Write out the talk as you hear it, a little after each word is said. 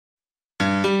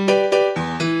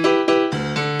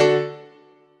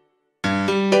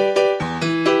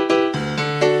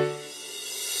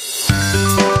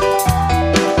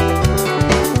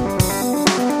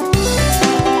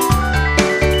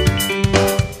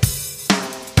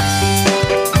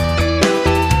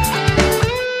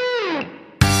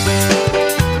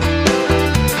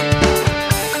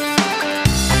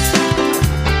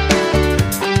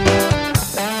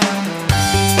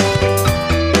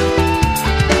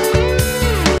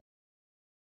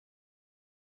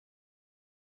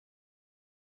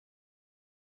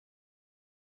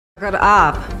अगर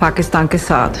आप पाकिस्तान के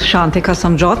साथ शांति का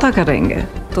समझौता करेंगे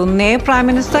तो नए प्राइम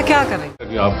मिनिस्टर क्या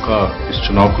करेंगे? आपका इस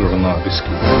चुनाव को लड़ना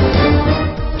रिस्की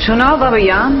है। चुनाव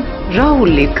अभियान राहुल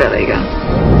लीड करेगा।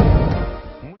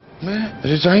 मैं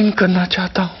रिजाइन करना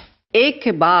चाहता हूँ। एक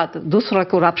के बाद दूसरा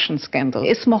करप्शन स्कैंडल,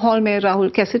 इस माहौल में राहुल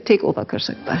कैसे टेक ओवर कर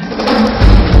सकता है?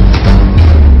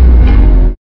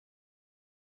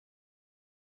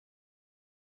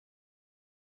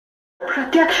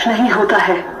 प्रत्यक्ष नहीं होता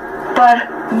है, पर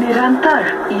निरंतर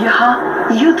यहाँ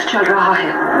युद्ध चल रहा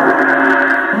है,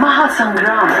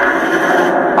 महासंग्राम,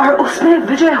 और उसमें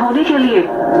विजय होने के लिए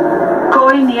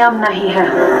कोई नियम नहीं है,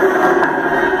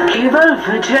 केवल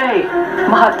विजय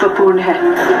महत्वपूर्ण है,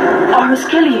 और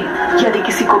उसके लिए यदि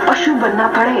किसी को पशु बनना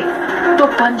पड़े तो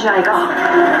बन जाएगा।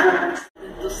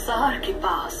 हिंदुस्तान के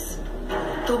पास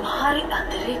तुम्हारे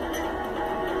अतिरिक्त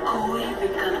कोई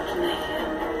विकल्प नहीं है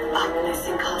अपने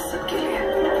सिंहासन के लिए।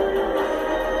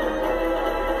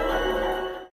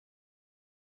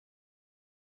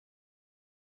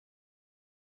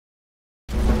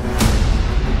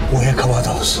 वो है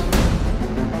खवादास।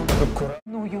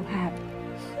 No, you have.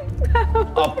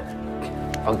 Up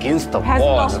against the Has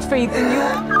wall. lost faith in you.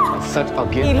 Set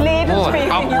against He the laid his wall.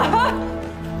 faith in you.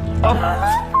 Up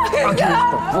against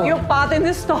the wall. Your part in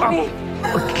this story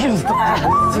Against the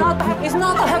wall. is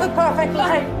not to have a perfect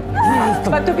life,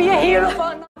 but to be a hero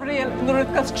for real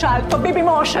Nurutka's child, for baby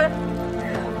Moshe.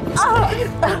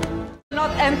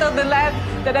 Not enter the land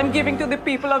that I'm giving to the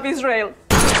people of Israel.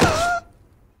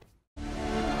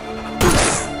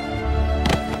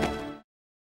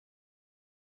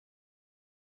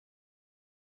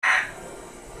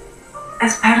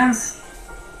 As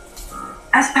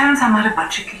parents हमारे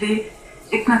बच्चे के लिए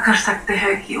इतना कर सकते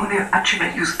हैं कि उन्हें अच्छे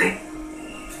वैल्यूज दे,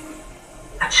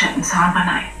 अच्छा इंसान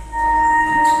बनाए।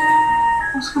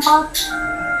 उसके बाद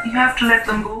you have to let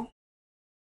them go.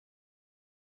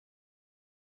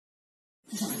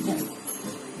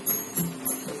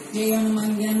 Jai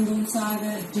Hanuman Gyan Gun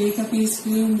Sagar, Jai Kapi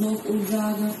Scream Lok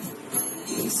Ujagar.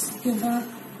 इसके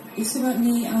बाद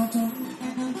नहीं आता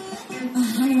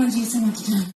हनुमान जी से मत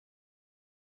जाओ।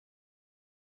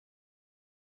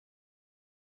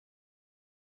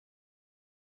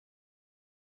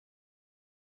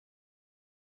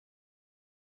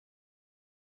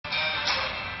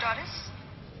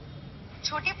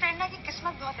 छोटी प्रेरणा की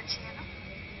किस्मत बहुत अच्छी है ना,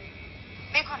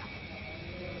 देखो ना।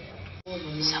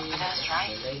 Somebody's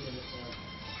right.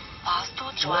 आज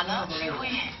तो ज्वाला उठली हुई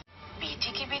है,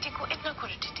 बेटी की बेटी को इतना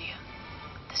क्रेडिट दिया।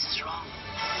 This is wrong.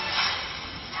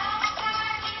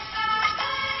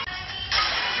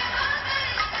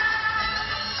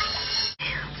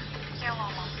 क्या हुआ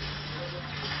माँ?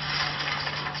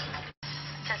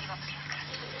 जल्दी वापस लौट कर।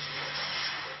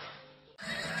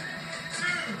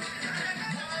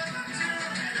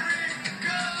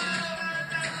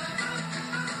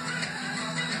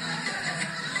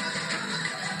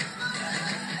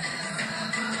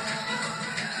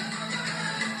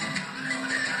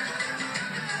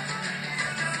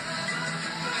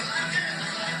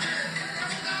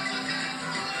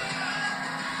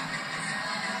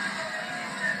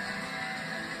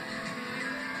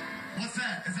 What's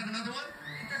that? Is that another one?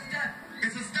 It's a step.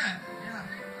 It's a step. Yeah.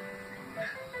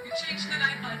 You changed the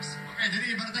light bulbs. Okay, jadi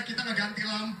ibaratnya kita ngeganti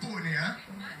lampu nih ya.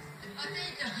 Oh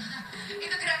tidak,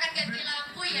 itu gerakan ganti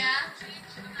lampu ya.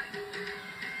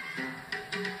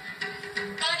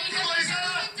 Kalau di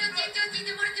Indonesia cuci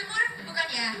jemur bukan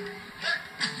ya?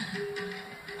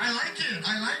 I like it.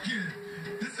 I like it.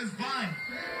 This is fun.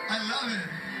 I love it.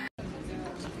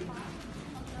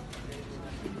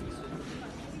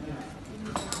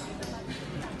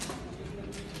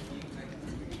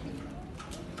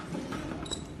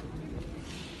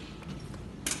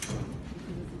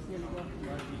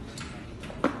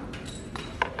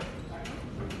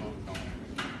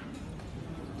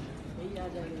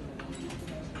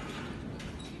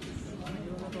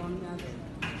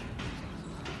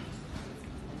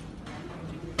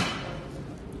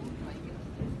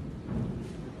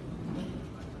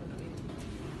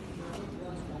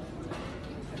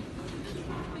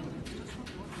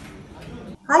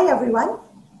 Hi everyone,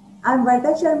 I'm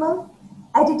Varda Sharma,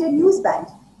 editor Newsband,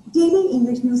 daily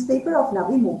English newspaper of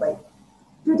Navi Mumbai.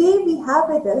 Today we have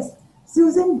with us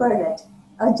Suzanne Bernert,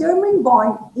 a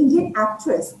German-born Indian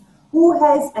actress who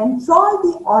has enthralled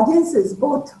the audiences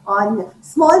both on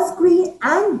small screen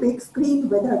and big screen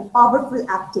with her powerful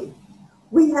acting.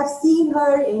 We have seen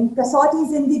her in Kasautii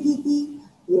Zindagii,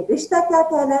 Rishta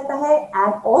Kehlata hai,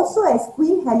 and also as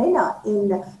Queen Helena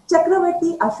in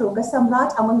Chakravartin Ashoka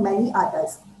Samrat, among many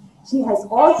others. She has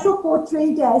also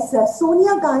portrayed as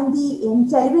Sonia Gandhi in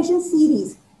television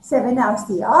series 7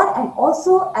 RCR, and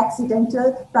also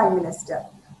accidental Prime Minister.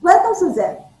 Welcome,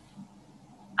 Suzanne.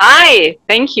 Hi,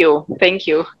 thank you. Thank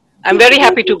you. I'm very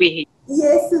happy to be here.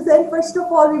 Yes, Suzanne, first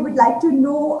of all, we would like to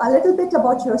know a little bit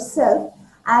about yourself.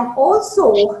 And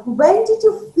also, when did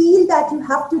you feel that you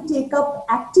have to take up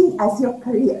acting as your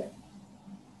career?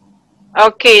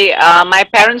 Okay, my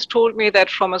parents told me that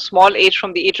from a small age,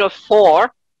 from the age of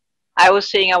 4, I was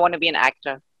saying I want to be an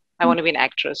actor. I want to be an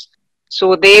actress.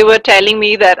 So they were telling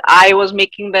me that I was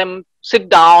making them sit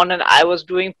down and I was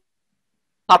doing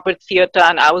puppet theater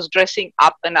and I was dressing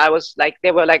up and I was like,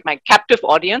 they were like my captive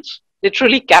audience,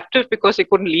 literally captive because they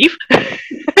couldn't leave.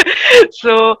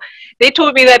 So they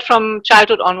told me that from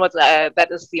childhood onwards, that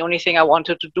is the only thing I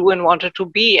wanted to do and wanted to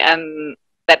be, and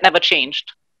that never changed.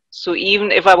 So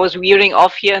even if I was veering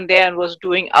off here and there and was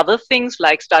doing other things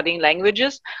like studying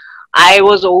languages, I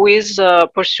was always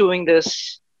pursuing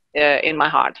this in my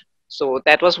heart. So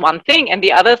that was one thing. And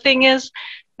the other thing is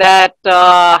that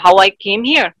how I came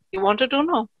here. You wanted to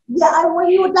know? Yeah,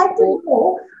 we would like to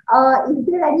know, is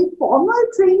there any formal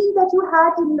training that you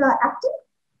had in acting?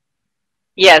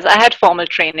 Yes, I had formal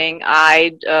training.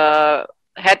 I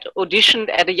had auditioned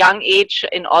at a young age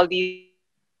in all these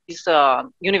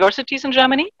universities in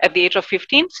Germany at the age of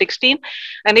 15, 16.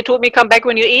 And they told me, come back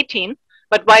when you're 18.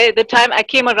 But by the time I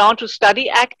came around to study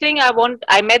acting,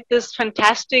 I met this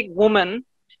fantastic woman,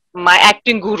 my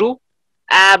acting guru,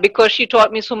 because she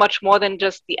taught me so much more than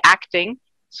just the acting.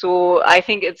 So I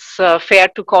think it's fair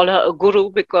to call her a guru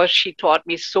because she taught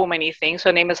me so many things.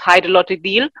 Her name is Heidelotte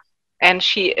Diel, and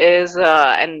she is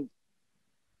an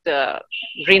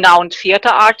renowned theater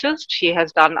artist. She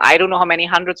has done, I don't know how many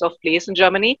hundreds of plays in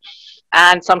Germany,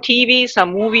 and some TV,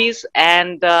 some movies.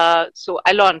 And so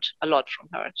I learned a lot from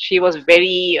her. She was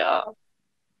very,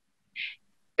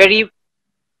 very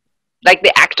like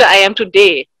the actor I am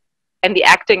today and the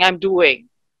acting I'm doing.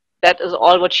 That is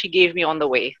all what she gave me on the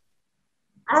way.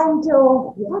 And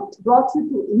what brought you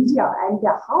to India, and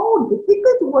how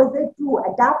difficult was it to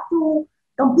adapt to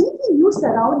completely new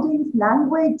surroundings,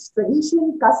 language,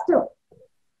 tradition, custom?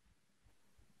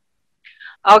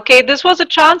 Okay, this was a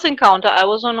chance encounter. I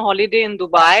was on holiday in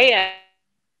Dubai,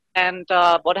 and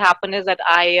what happened is that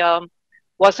I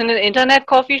was in an internet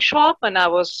coffee shop and I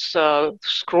was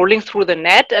scrolling through the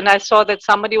net, and I saw that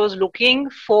somebody was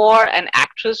looking for an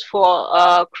actress for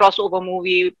a crossover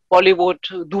movie, Bollywood,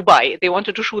 Dubai. They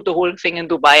wanted to shoot the whole thing in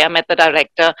Dubai. I met the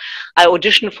director. I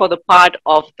auditioned for the part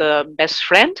of the best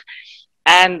friend.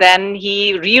 And then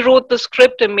he rewrote the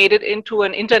script and made it into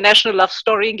an international love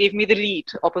story and gave me the lead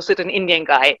opposite an Indian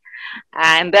guy.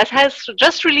 And that has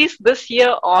just released this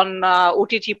year on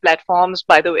OTT platforms,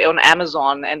 by the way, on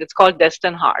Amazon, and it's called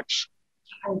Destined Hearts.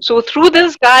 So through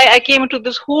this guy, I came into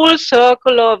this whole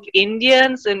circle of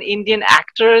Indians and Indian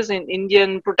actors and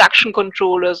Indian production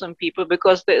controllers and people,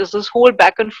 because there is this whole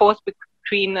back and forth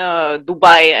between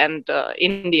Dubai and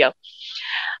India.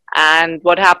 And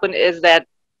what happened is that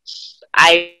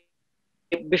I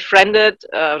befriended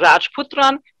Raj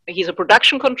Putran. He's a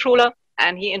production controller,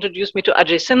 and he introduced me to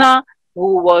Ajay Sinha,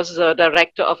 who was the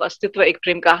director of Astitva Ek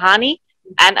Prem Kahani.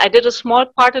 And I did a small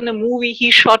part in a movie he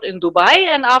shot in Dubai.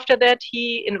 And after that,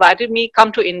 he invited me,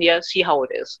 come to India, see how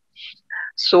it is.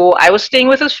 So I was staying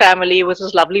with his family, with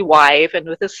his lovely wife, and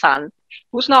with his son,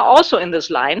 who's now also in this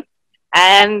line.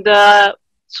 And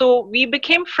so we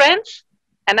became friends.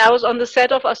 And I was on the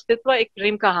set of Astitva Ek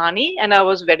Prem Kahani, and I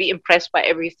was very impressed by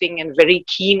everything and very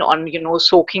keen on, you know,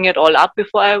 soaking it all up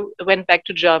before I went back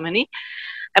to Germany.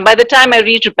 And by the time I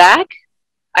reached back,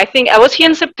 I think I was here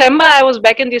in September, I was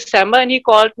back in December, and he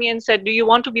called me and said, do you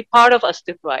want to be part of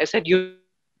Astitva? I said, you're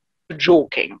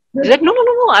joking. He said, no,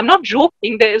 I'm not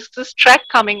joking. There is this track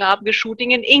coming up. We're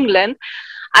shooting in England.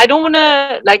 I don't want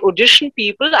to like audition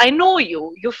people. I know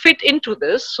you. You fit into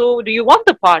this. So do you want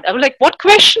the part? I was like, what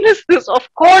question is this?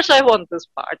 Of course I want this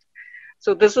part.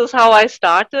 So this is how I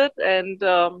started, and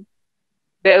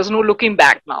there is no looking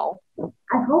back now. And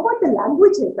how about the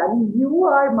languages? I mean, you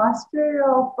are master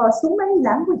of so many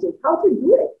languages. How to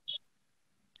do it?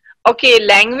 Okay,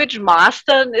 language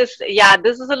master is, yeah,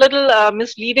 this is a little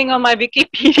misleading on my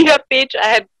Wikipedia page. I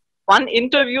had one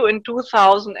interview in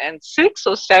 2006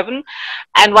 or 7,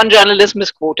 and one journalist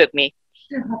misquoted me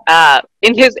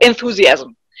in his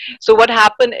enthusiasm. So what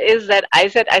happened is that I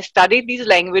said, I studied these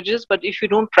languages, but if you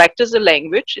don't practice the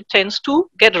language, it tends to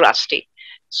get rusty.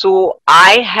 So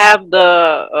I have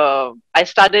I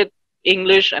studied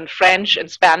English and French and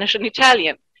Spanish and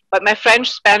Italian. But my French,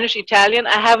 Spanish, Italian,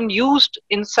 I haven't used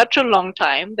in such a long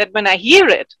time that when I hear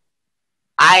it,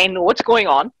 I know what's going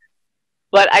on,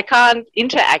 but I can't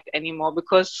interact anymore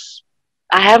because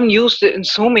I haven't used it in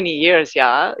so many years.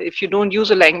 Yeah, if you don't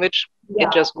use a language,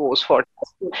 it just goes for it.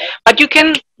 But you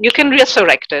can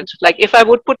resurrect it. Like if I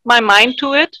would put my mind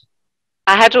to it,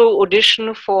 I had to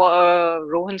audition for a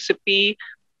Rohan Sippy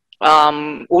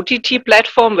OTT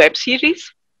platform web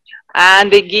series,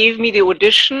 and they gave me the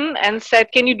audition and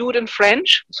said, "Can you do it in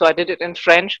French?" So I did it in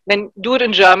French. Then do it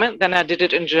in German. Then I did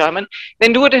it in German.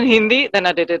 Then do it in Hindi. Then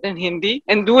I did it in Hindi,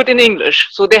 and do it in English.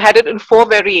 So they had it in 4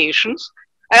 variations,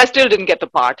 and I still didn't get the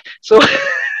part. So.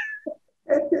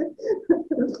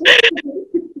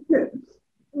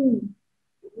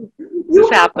 This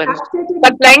happens.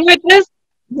 But languages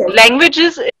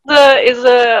is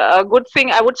a good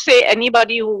thing. I would say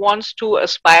anybody who wants to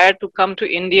aspire to come to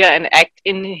India and act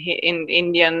in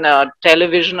Indian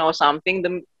television or something,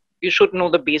 then you should know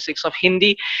the basics of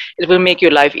Hindi. It will make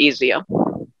your life easier.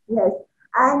 Yes,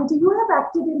 and you have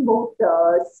acted in both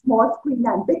small screen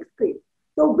and big screen.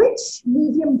 So which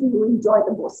medium do you enjoy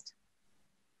the most?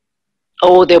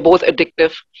 Oh, they're both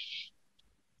addictive.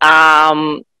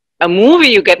 A movie,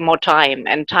 you get more time,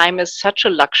 and time is such a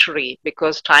luxury,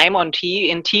 because time in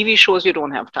TV shows, you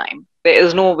don't have time. There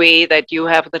is no way that you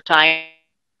have the time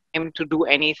to do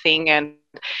anything, and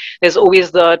there's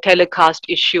always the telecast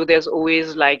issue. There's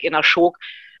always, like in Ashok,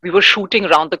 we were shooting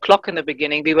around the clock in the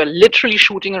beginning. We were literally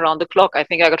shooting around the clock. I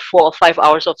think I got 4 or 5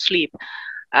 hours of sleep,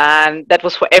 and that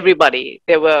was for everybody.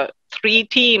 There were 3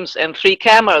 teams and 3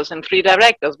 cameras and 3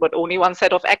 directors, but only 1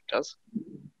 set of actors.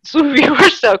 So we were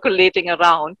circulating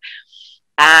around,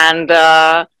 and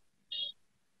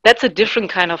that's a different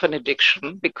kind of an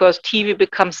addiction, because TV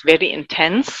becomes very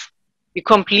intense. You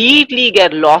completely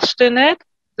get lost in it.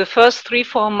 The first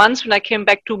 3-4 months when I came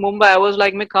back to Mumbai, I was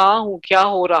like, "मैं कहाँ हूँ? क्या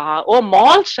हो रहा? Oh,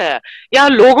 malls है, यहाँ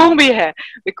लोगों भी है,"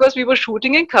 because we were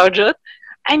shooting in Karjat,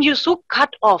 and you're so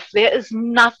cut off. There is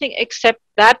nothing except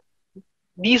that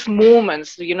these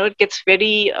moments. You know, it gets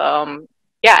very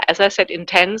as I said,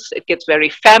 intense. It gets very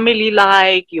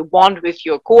family-like. You bond with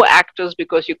your co-actors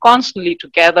because you're constantly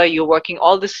together. You're working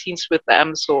all the scenes with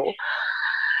them. So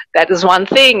that is one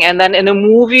thing. And then in a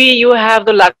movie, you have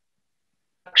the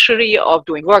luxury of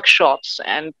doing workshops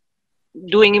and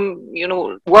doing,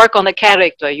 work on the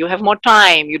character. You have more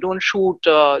time. You don't shoot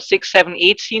 6, 7,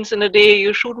 8 scenes in a day.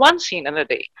 You shoot 1 scene in a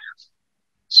day.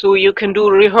 So you can do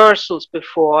rehearsals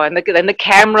before, and then the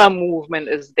camera movement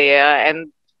is there,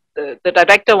 and the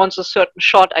director wants a certain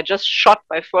shot. I just shot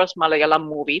my first Malayalam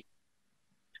movie,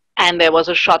 and there was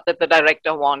a shot that the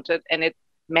director wanted, and it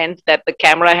meant that the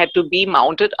camera had to be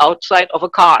mounted outside of a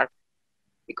car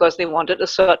because they wanted a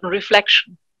certain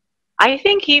reflection. I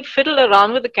think he fiddled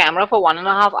around with the camera for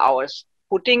 1.5 hours,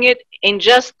 putting it in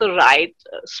just the right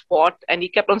spot, and he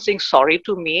kept on saying sorry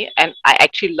to me, and I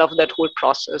actually love that whole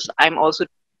process. I'm also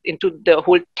into the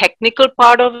whole technical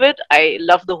part of it. I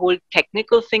love the whole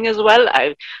technical thing as well.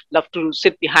 I love to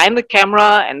sit behind the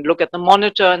camera and look at the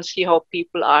monitor and see how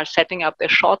people are setting up their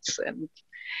shots. And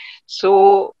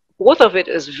so both of it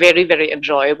is very, very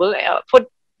enjoyable for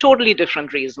totally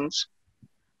different reasons.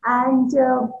 And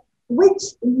which,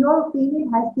 in your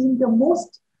opinion, has been the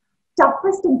most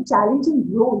toughest and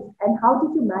challenging role, and how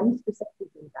did you manage to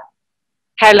succeed in that?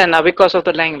 Helena, because of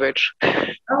the language.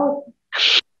 Oh.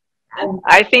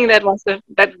 I think that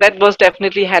was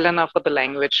definitely Helena for the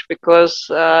language, because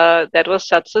that was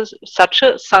such a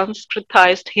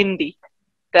Sanskritized Hindi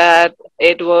that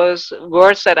it was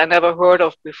words that I never heard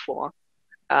of before.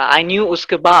 I knew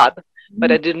uske baad,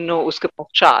 but I didn't know uske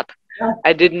pachat.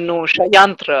 I didn't know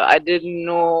shayantra. I didn't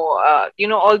know,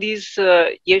 all these,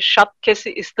 ye shabd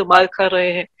kaise istemal kar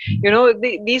rahe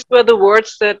hain. These were the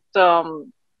words that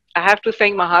I have to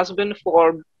thank my husband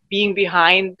for being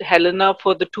behind Helena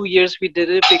for the 2 years we did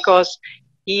it, because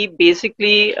he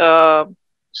basically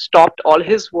stopped all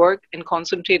his work and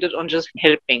concentrated on just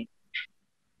helping.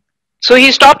 So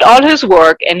he stopped all his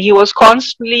work and he was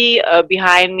constantly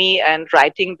behind me and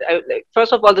writing.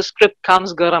 First of all, the script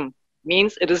comes garam,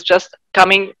 means it is just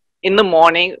coming in the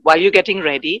morning while you're getting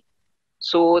ready.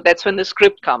 So that's when the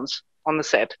script comes on the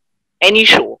set. Any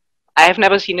show. I have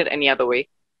never seen it any other way.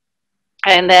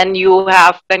 And then he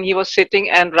was sitting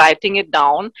and writing it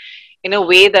down in a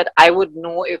way that I would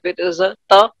know if it is a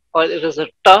ta, or if it is a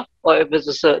ta, or if it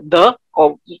is a the,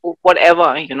 or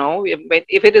whatever,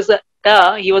 If it is a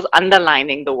ta, he was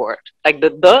underlining the word, like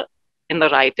the in the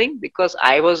writing, because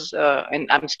I was, and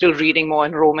I'm still reading more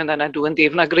in Roman than I do in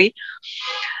Devanagari.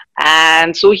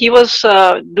 And so he was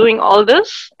doing all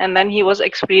this, and then he was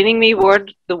explaining me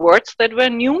the words that were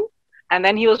new, and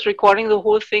then he was recording the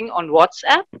whole thing on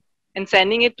WhatsApp and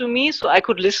sending it to me so I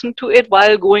could listen to it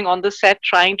while going on the set,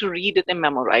 trying to read it and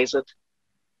memorize it.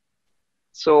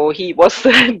 So he was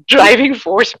the driving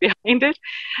force behind it,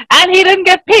 and he didn't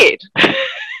get paid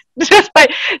just by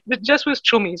just with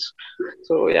chummies.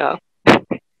 So yeah.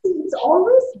 It's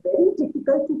always very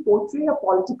difficult to portray a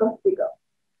political figure.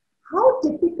 How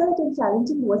difficult and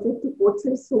challenging was it to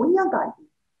portray Sonia Gandhi?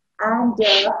 And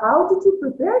how did you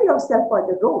prepare yourself for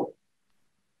the role?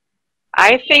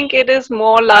 I think it is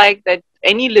more like that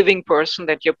any living person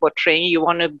that you're portraying, you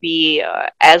want to be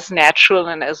as natural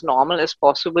and as normal as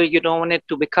possible. You don't want it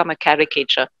to become a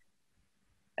caricature.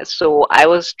 So I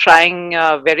was trying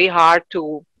very hard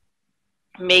to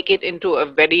make it into a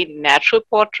very natural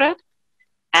portrait.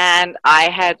 And I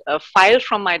had a file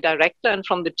from my director and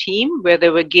from the team where they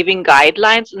were giving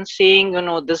guidelines and saying, you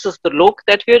know, this is the look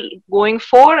that we're going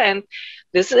for, and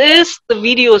this is the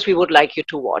videos we would like you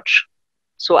to watch.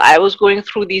 So I was going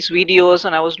through these videos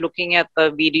and I was looking at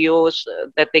the videos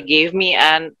that they gave me,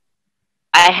 and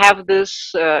I have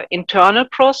this internal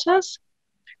process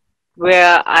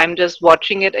where I'm just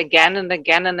watching it again and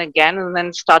again and again, and then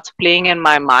it starts playing in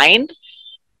my mind.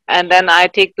 And then I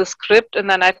take the script and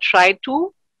then I try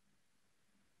to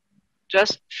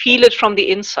just feel it from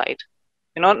the inside,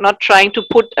 you know, not trying to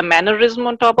put a mannerism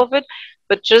on top of it,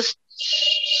 but just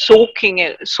soaking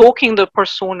the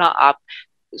persona up,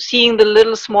 seeing the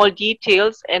little small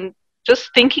details and just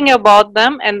thinking about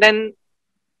them. And then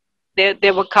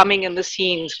they were coming in the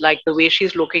scenes, like the way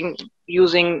she's looking,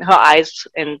 using her eyes,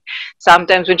 and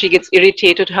sometimes when she gets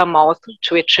irritated, her mouth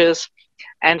twitches,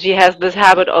 and she has this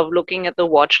habit of looking at the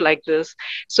watch like this.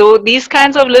 So these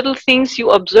kinds of little things you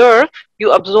observe,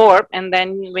 you absorb, and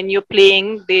then when you're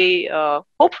playing, they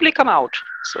hopefully come out.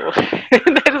 So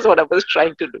that is what I was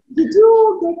trying to do. Did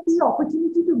you get the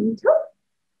opportunity to meet her?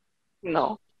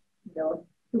 No. No.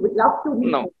 You would love to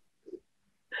meet her.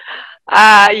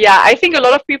 Yeah, I think a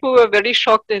lot of people were very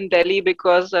shocked in Delhi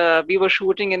because we were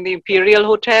shooting in the Imperial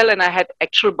Hotel and I had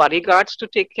actual bodyguards to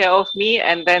take care of me.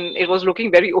 And then it was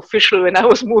looking very official when I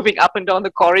was moving up and down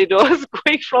the corridors,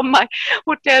 going from my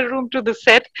hotel room to the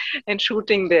set and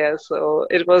shooting there. So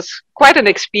it was quite an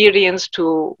experience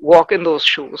to walk in those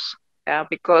shoes, yeah,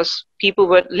 because people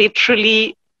were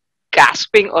literally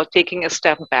gasping or taking a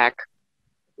step back.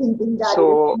 Thinking that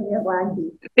So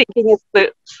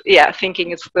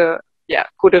thinking it's the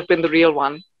could have been the real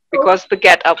one, because the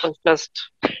get up was just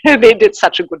they did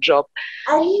such a good job.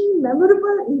 Any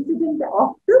memorable incident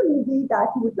of the movie that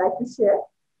you would like to share?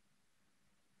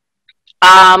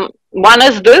 One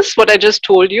is this, what I just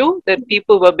told you, that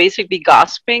people were basically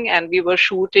gasping, and we were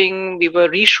shooting, we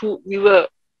were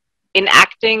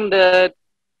enacting the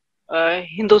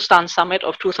Hindustan Summit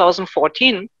of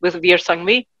 2014 with Veer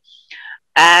Sanghvi,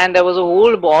 and there was a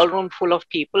whole ballroom full of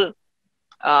people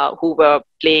who were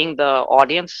playing the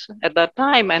audience at that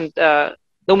time. And the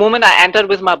moment I entered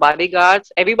with my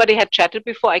bodyguards, everybody had chatted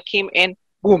before I came in,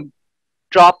 boom,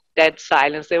 drop dead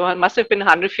silence. There must have been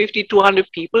 150, 200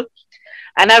 people.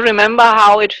 And I remember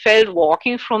how it felt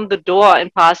walking from the door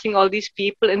and passing all these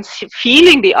people and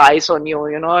feeling the eyes on you,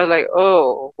 you know, like,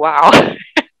 oh, wow,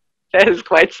 that is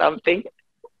quite something.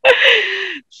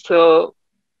 So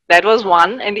that was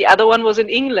one. And the other one was in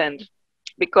England,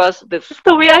 because this is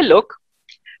the way I look.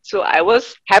 So I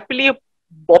was happily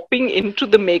bopping into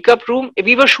the makeup room.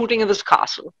 We were shooting in this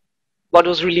castle, what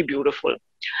was really beautiful.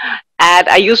 And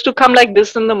I used to come like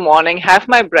this in the morning, have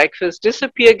my breakfast,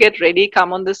 disappear, get ready,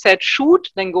 come on the set, shoot,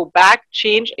 then go back,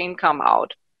 change, and come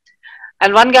out.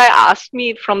 And one guy asked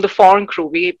me from the foreign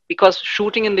crew, because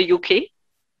shooting in the UK,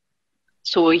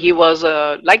 so he was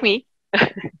like me,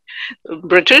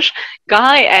 British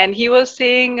guy, and he was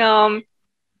saying,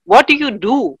 what do you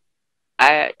do?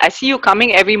 I see you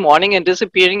coming every morning and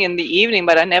disappearing in the evening,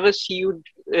 but I never see you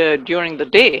during the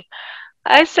day.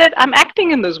 I said, I'm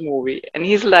acting in this movie. And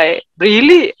he's like,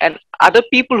 really? And other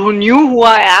people who knew who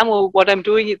I am or what I'm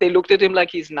doing, they looked at him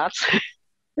like he's nuts.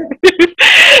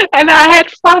 And I had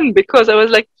fun because I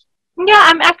was like, yeah,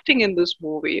 I'm acting in this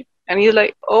movie. And he's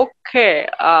like, okay,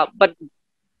 but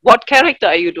what character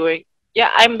are you doing? Yeah,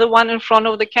 I'm the one in front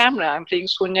of the camera. I'm playing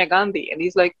Sonia Gandhi. And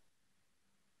he's like,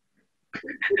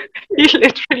 he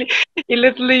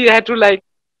literally had to like,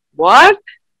 what?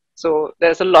 So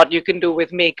there's a lot you can do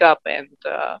with makeup and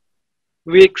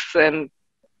wigs and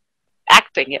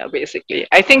acting, yeah, basically.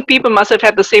 I think people must have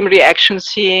had the same reaction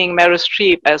seeing Meryl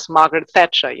Streep as Margaret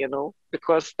Thatcher, you know,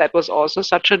 because that was also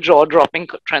such a jaw-dropping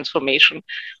transformation.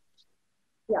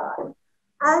 Yeah.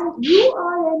 And you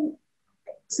are a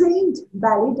trained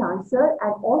ballet dancer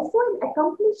and also an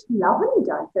accomplished Lavani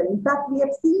dancer. In fact, we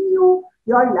have seen your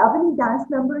Lavani dance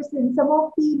numbers in some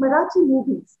of the Marathi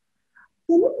movies.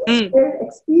 Can you please share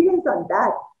experience on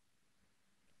that?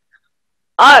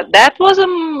 That was a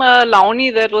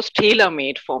Launi that was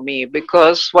tailor-made for me,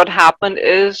 because what happened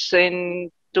is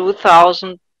in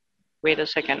 2000, wait a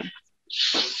second,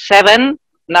 7,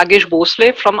 Nagesh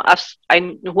Bhosle from us,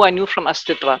 who I knew from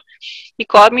Astitva, he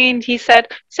called me and he said,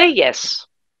 "Say yes."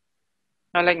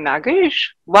 I'm like,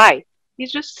 "Nagesh, why?"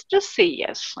 He's just say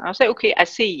yes. I was like, "Okay, I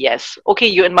say yes. Okay,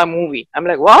 you're in my movie." I'm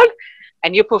like, "What?"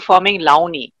 "And you're performing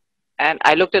Launi." And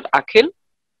I looked at Akhil.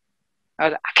 I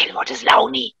was like, "Akhil, what is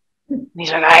Launi?" And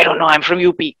he's like, "I don't know, I'm from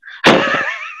UP."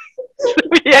 So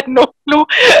we had no clue.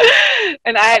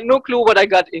 And I had no clue what I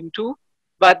got into.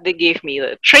 But they gave me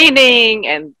the training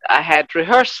and I had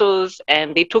rehearsals,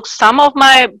 and they took some of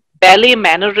my ballet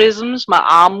mannerisms, my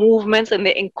arm movements, and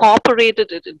they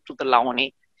incorporated it into the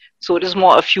Launi. So it is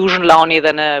more a fusion Launi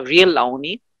than a real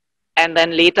Launi. And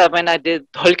then later when I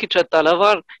did Dholkicha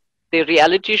Talavar, the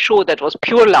reality show, that was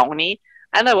pure Launi,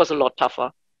 and that was a lot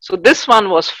tougher. So this one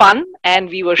was fun, and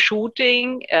we were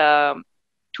shooting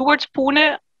towards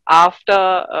Pune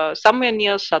after somewhere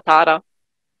near Satara,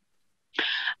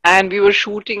 and we were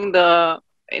shooting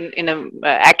in an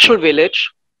actual village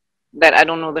that I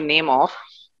don't know the name of,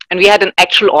 and we had an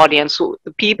actual audience. So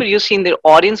the people you see in the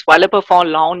audience while I perform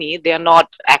Launi, they are not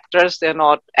actors, they're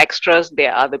not extras, they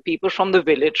are the people from the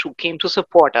village who came to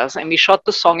support us, and we shot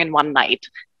the song in one night.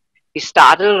 We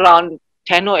started around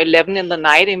 10 or 11 in the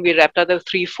night, and we wrapped up at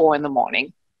 3, 4 in the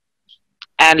morning.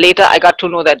 And later I got to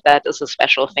know that that is a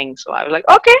special thing. So I was like,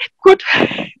 okay, good.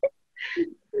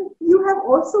 You have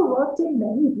also worked in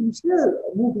many regional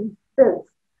movie films.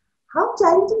 How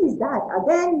challenging is that?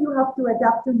 Again, you have to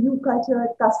adapt to new culture,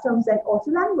 customs, and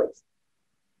also language.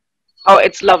 Oh,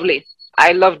 it's lovely.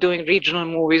 I love doing regional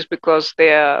movies because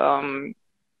they're,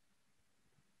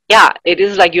 yeah, it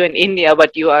is like you're in India,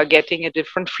 but you are getting a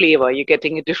different flavor. You're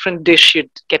getting a different dish.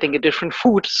 You're getting a different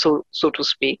food, so to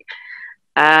speak.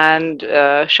 And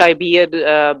be it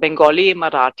Bengali,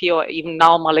 Marathi, or even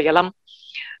now Malayalam,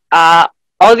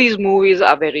 all these movies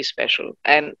are very special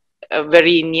and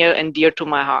very near and dear to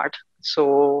my heart.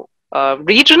 So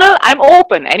regional, I'm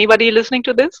open. Anybody listening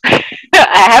to this?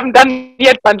 I haven't done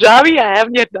yet Punjabi. I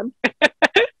haven't yet done.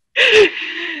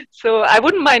 So I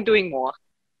wouldn't mind doing more.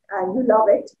 And you love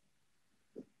it?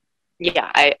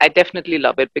 Yeah, I definitely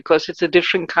love it because it's a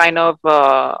different kind of.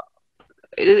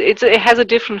 It has a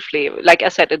different flavor. Like I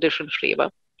said, a different flavor.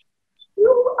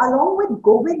 You, along with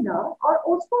Govinda, are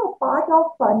also a part of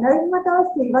Narmada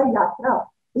Seva Yatra,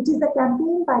 which is a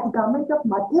campaign by the government of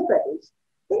Madhya Pradesh.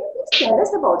 Can you please tell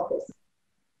us about this?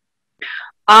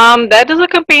 That is a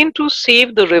campaign to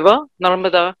save the river,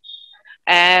 Narmada.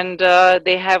 And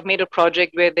they have made a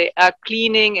project where they are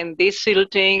cleaning and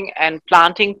desilting and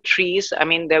planting trees. I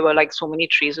mean, there were like so many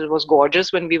trees. It was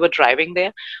gorgeous when we were driving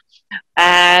there.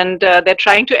 And they're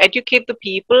trying to educate the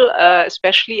people,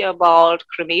 especially about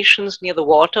cremations near the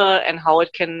water and how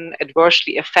it can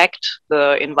adversely affect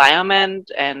the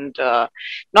environment. And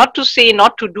not to say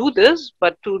not to do this,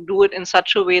 but to do it in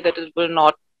such a way that it will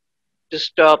not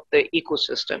disturb the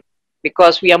ecosystem,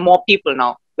 because we are more people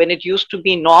now. When it used to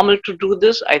be normal to do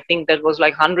this, I think that was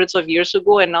like hundreds of years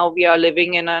ago, and now we are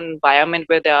living in an environment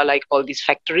where there are like all these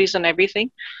factories and everything.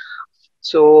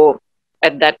 So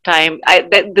at that time,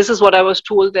 this is what I was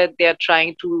told, that they are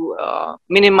trying to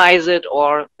minimize it,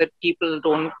 or that people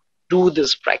don't do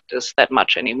this practice that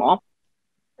much anymore.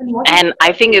 And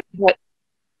I think it's what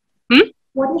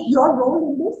is your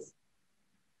role in this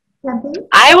campaign?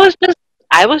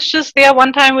 I was just there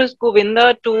one time with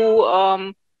Govinda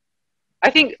to I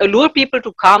think allure people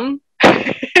to come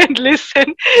and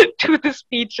listen to the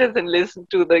speeches and listen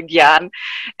to the gyan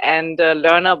and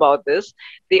learn about this.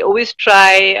 They always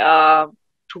try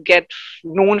to get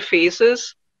known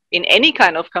faces in any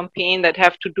kind of campaign that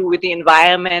have to do with the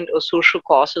environment or social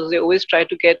causes. They always try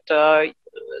to get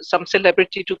some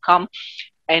celebrity to come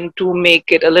and to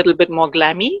make it a little bit more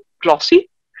glossy.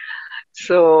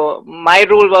 So my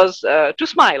role was to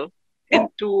smile and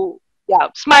to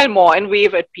smile more and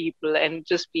wave at people and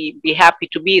just be happy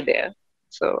to be there.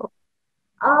 So,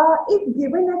 if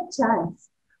given a chance,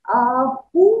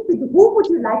 who would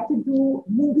you like to do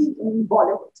movie in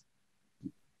Bollywood?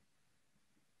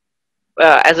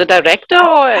 As a director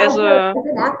or as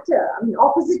an actor? I mean,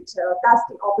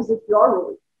 casting opposite your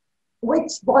role.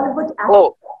 Which Bollywood actor?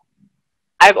 Oh,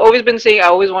 I've always been saying I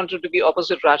always wanted to be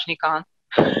opposite Rajnikant.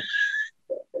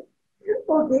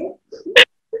 Okay.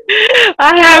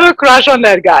 I have a crush on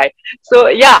that guy. So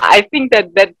yeah, I think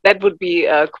that would be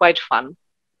quite fun.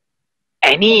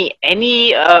 Any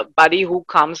buddy who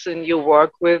comes and you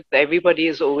work with, everybody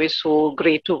is always so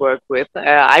great to work with.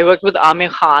 I worked with Amir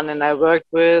Khan, and I worked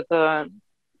with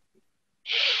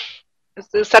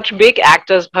There's such big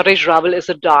actors. Paresh Rawal is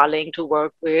a darling to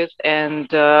work with, and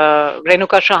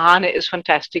Renuka Shahane is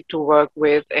fantastic to work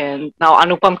with, and now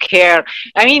Anupam Kher.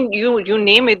 I mean, you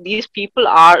name it. These people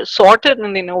are sorted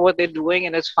and they know what they're doing,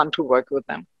 and it's fun to work with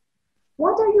them.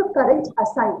 What are your current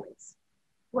assignments?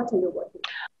 What are you working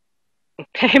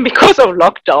on? Because of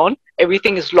lockdown,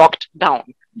 everything is locked down.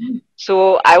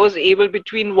 So I was able,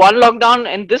 between one lockdown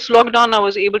and this lockdown, I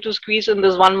was able to squeeze in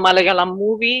this one Malayalam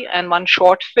movie and one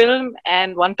short film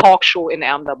and one talk show in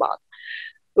Ahmedabad.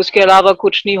 उसके अलावा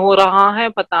कुछ नहीं हो रहा है,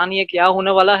 पता नहीं है क्या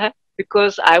होने वाला है.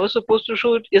 Because I was supposed to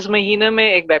shoot इस महीने में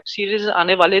एक web series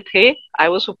आने वाले थे. I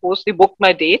was supposed to book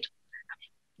my date,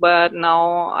 but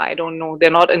now I don't know. They're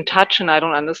not in touch and I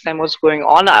don't understand what's going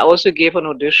on. I also gave an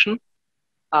audition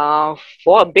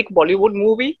for a big Bollywood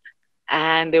movie.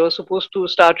 And they were supposed to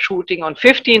start shooting on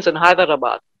 15th in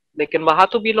Hyderabad. Lekin wahan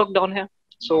to bhi lockdown hai.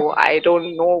 So I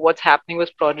don't know what's happening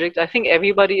with projects. I think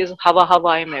everybody is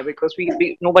hawa mein because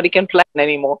nobody can plan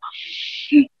anymore.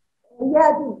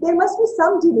 Yeah, there must be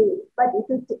some delay, but it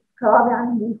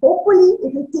will hopefully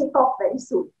it will take off very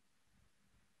soon.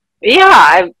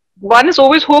 Yeah, one is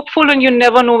always hopeful and you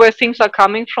never know where things are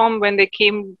coming from. When they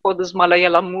came for this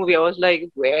Malayalam movie, I was like,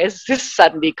 where is this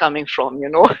suddenly coming from, you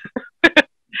know?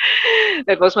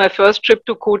 That was my first trip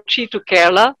to Kochi, to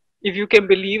Kerala. If you can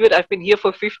believe it, I've been here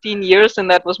for 15 years and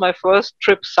that was my first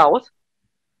trip south,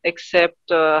 except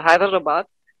Hyderabad.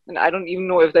 And I don't even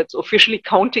know if that's officially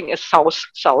counting as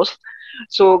south.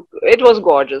 So it was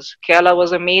gorgeous. Kerala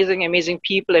was amazing, amazing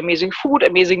people, amazing food,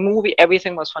 amazing movie.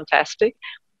 Everything was fantastic.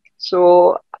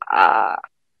 So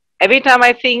every time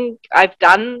I think I've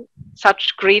done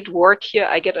such great work here,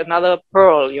 I get another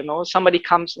pearl, you know, somebody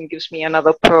comes and gives me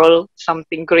another pearl,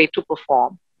 something great to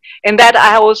perform. And that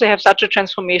I also have such a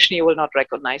transformation, you will not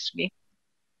recognize me.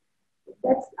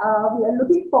 That's we are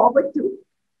looking forward to.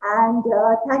 And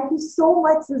thank you so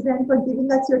much, Suzanne, for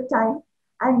giving us your time.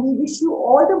 And we wish you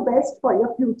all the best for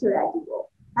your future endeavor.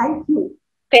 Thank you.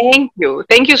 Thank you.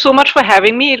 Thank you so much for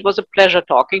having me. It was a pleasure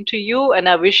talking to you. And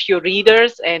I wish your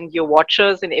readers and your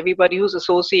watchers and everybody who's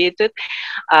associated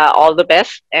all the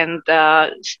best. And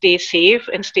stay safe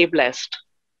and stay blessed.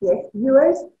 Yes,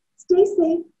 viewers, stay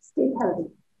safe, stay healthy.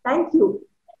 Thank you.